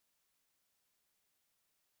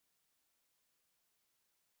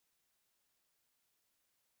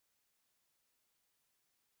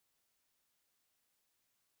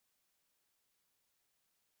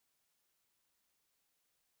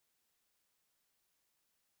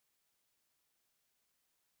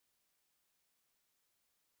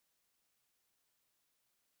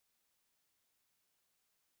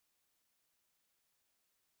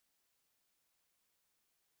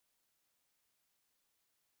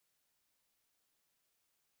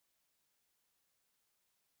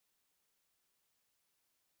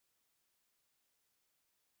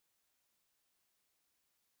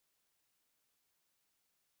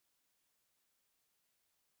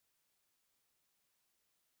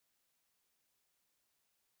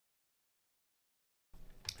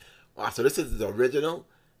Wow, so this is the original.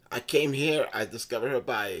 I came here. I discovered her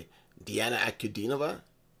by Diana Akudinova,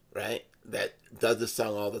 right? That does this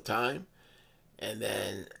song all the time. And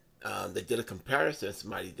then they did a comparison.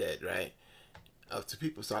 Somebody did, right? To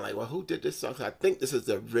people. So I'm like, well, who did this song? So I think this is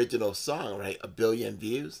the original song, right? A billion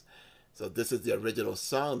views. So this is the original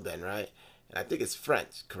song, then, right? And I think it's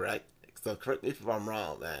French, correct? So correct me if I'm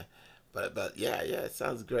wrong, man. But yeah, yeah, it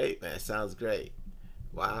sounds great, man. It sounds great.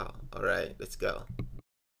 Wow. All right, let's go.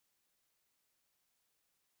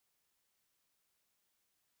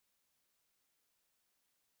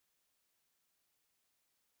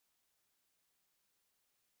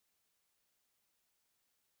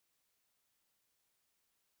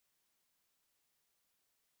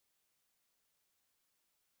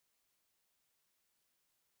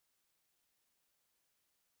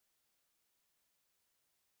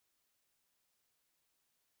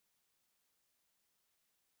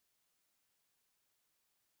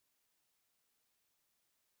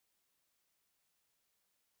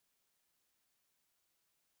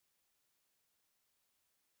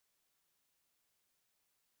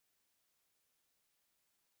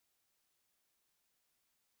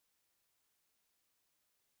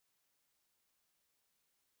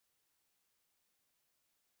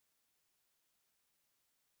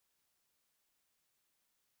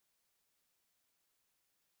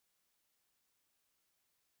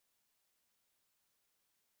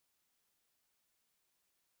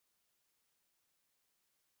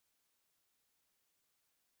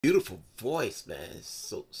 Beautiful voice, man.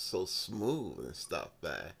 It's so smooth and stuff,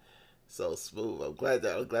 man. So smooth. I'm glad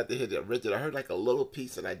to hear the original. I heard like a little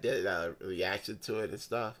piece, and I did a reaction to it and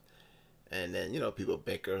stuff. And then people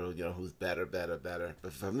bicker, who's better, better, better.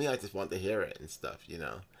 But for me, I just want to hear it and stuff.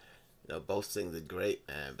 Both sings are great,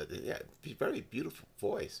 man. But yeah, very beautiful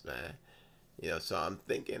voice, man. So I'm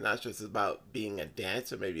thinking, not sure if it's about being a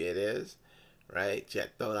dancer. Maybe it is, right? She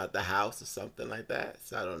had thrown out the house or something like that.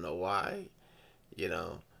 So I don't know why, you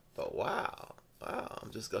know. But wow, wow.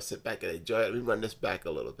 I'm just gonna sit back and enjoy it. Let me run this back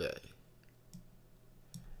a little bit.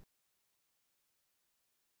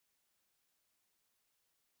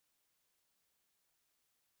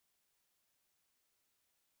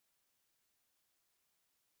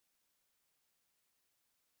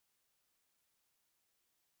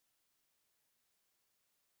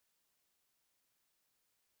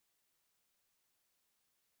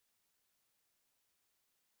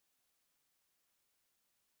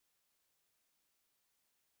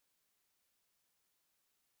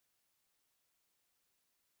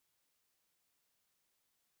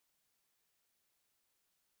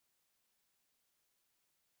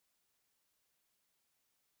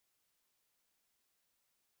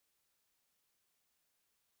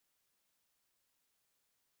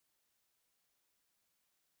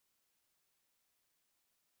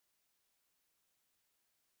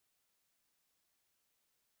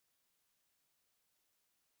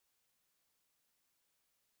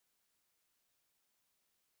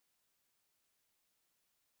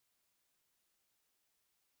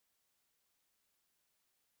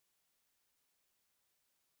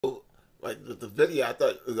 Like the video, I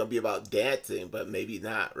thought it was gonna be about dancing, but maybe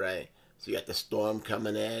not, right? So you got the storm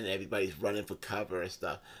coming in, everybody's running for cover and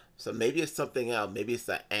stuff. So maybe it's something else. Maybe it's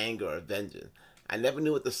the anger or vengeance. I never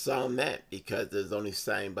knew what the song meant because there's only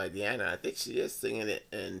sang by Diana. I think she is singing it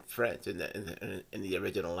in French in the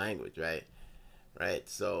original language, right? Right.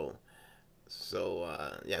 So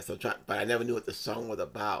yeah, but I never knew what the song was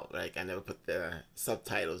about. Like I never put the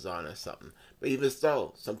subtitles on or something. But even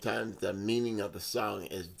so, sometimes the meaning of the song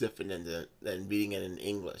is different than reading it in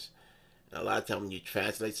English. And a lot of times when you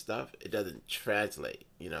translate stuff, it doesn't translate,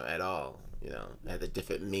 at all. It has a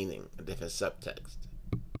different meaning, a different subtext.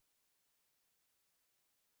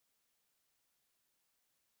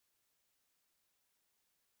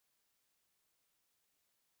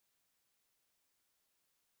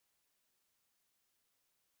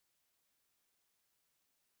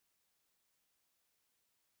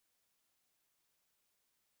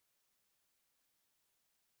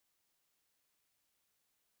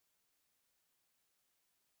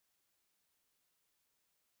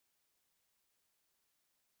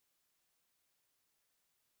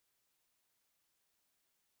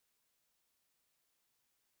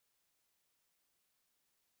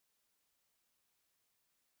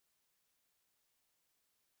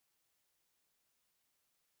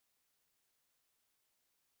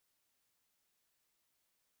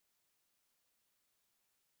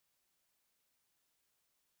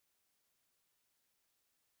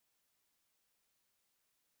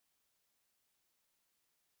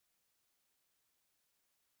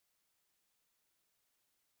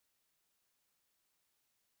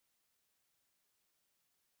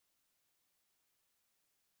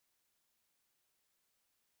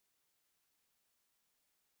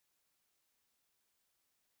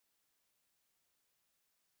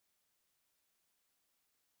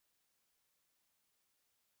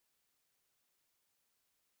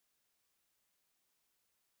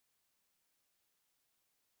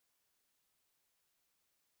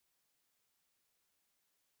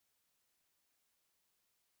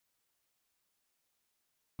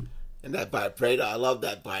 And that vibrato, I love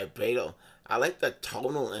that vibrato. I like the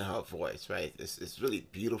tonal in her voice, right? It's really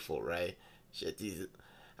beautiful, right? Shit, these,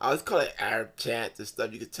 I always call it Arab chants and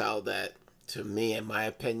stuff. You could tell that, to me, in my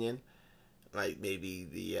opinion, like maybe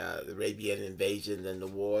the Arabian invasion and the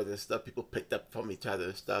wars and stuff, people picked up from each other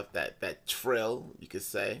and stuff. That trill, you could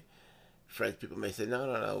say. French people may say, no,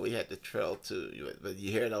 no, no, we had the trill too. But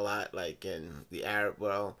you hear it a lot, like in the Arab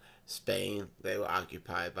world, Spain, they were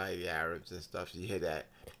occupied by the Arabs and stuff. So you hear that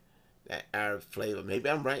Arab flavor. Maybe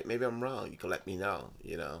I'm right, maybe I'm wrong. You can let me know.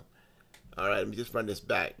 All right, let me just run this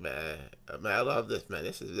back, man. Man, I love this, man.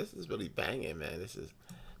 This is really banging, man. This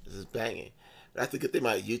is banging. That's the good thing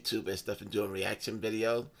about YouTube and stuff and doing reaction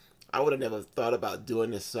videos. I would have never thought about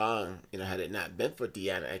doing this song, had it not been for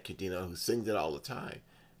Deanna Ecudino, who sings it all the time.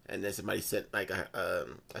 And then somebody sent like a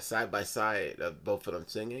side by side of both of them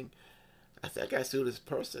singing. I think I see who this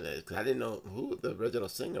person is because I didn't know who the original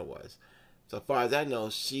singer was. So far as I know,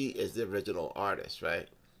 she is the original artist, right?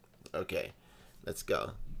 Okay, let's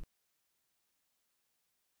go.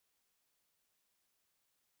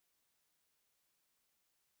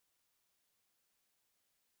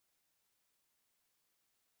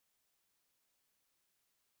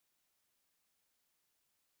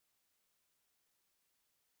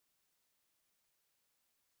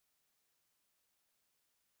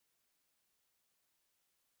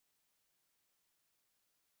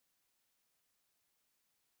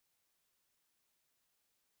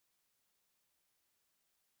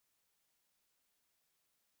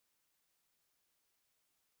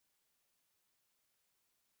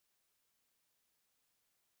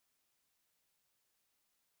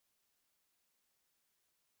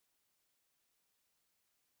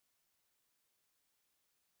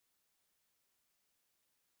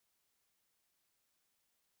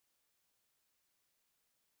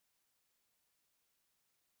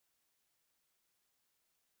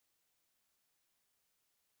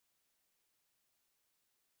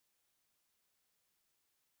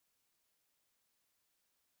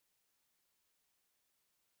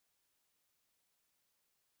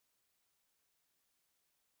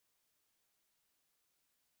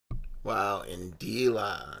 Wow,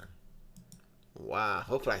 Indila. Wow,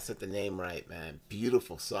 hopefully I said the name right, man.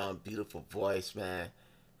 Beautiful song, beautiful voice, man.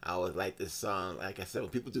 I always like this song. Like I said, when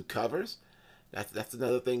people do covers, that's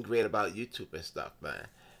another thing great about YouTube and stuff, man.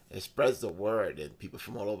 It spreads the word, and people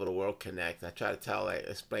from all over the world connect. I try to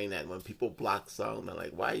explain that when people block songs, I'm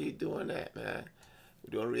like, why are you doing that, man?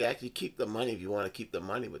 We're doing react. You keep the money if you want to keep the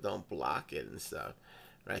money, but don't block it and stuff,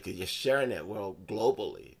 right? Because you're sharing it world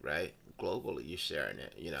globally, right? Globally, you're sharing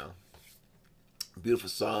it. Beautiful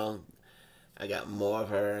song. I got more of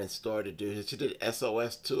her in store to do. She did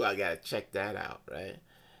SOS too. I gotta check that out, right?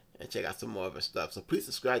 And check out some more of her stuff. So please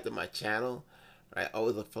subscribe to my channel. Right?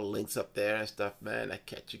 Always look for links up there and stuff, man. I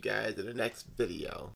catch you guys in the next video.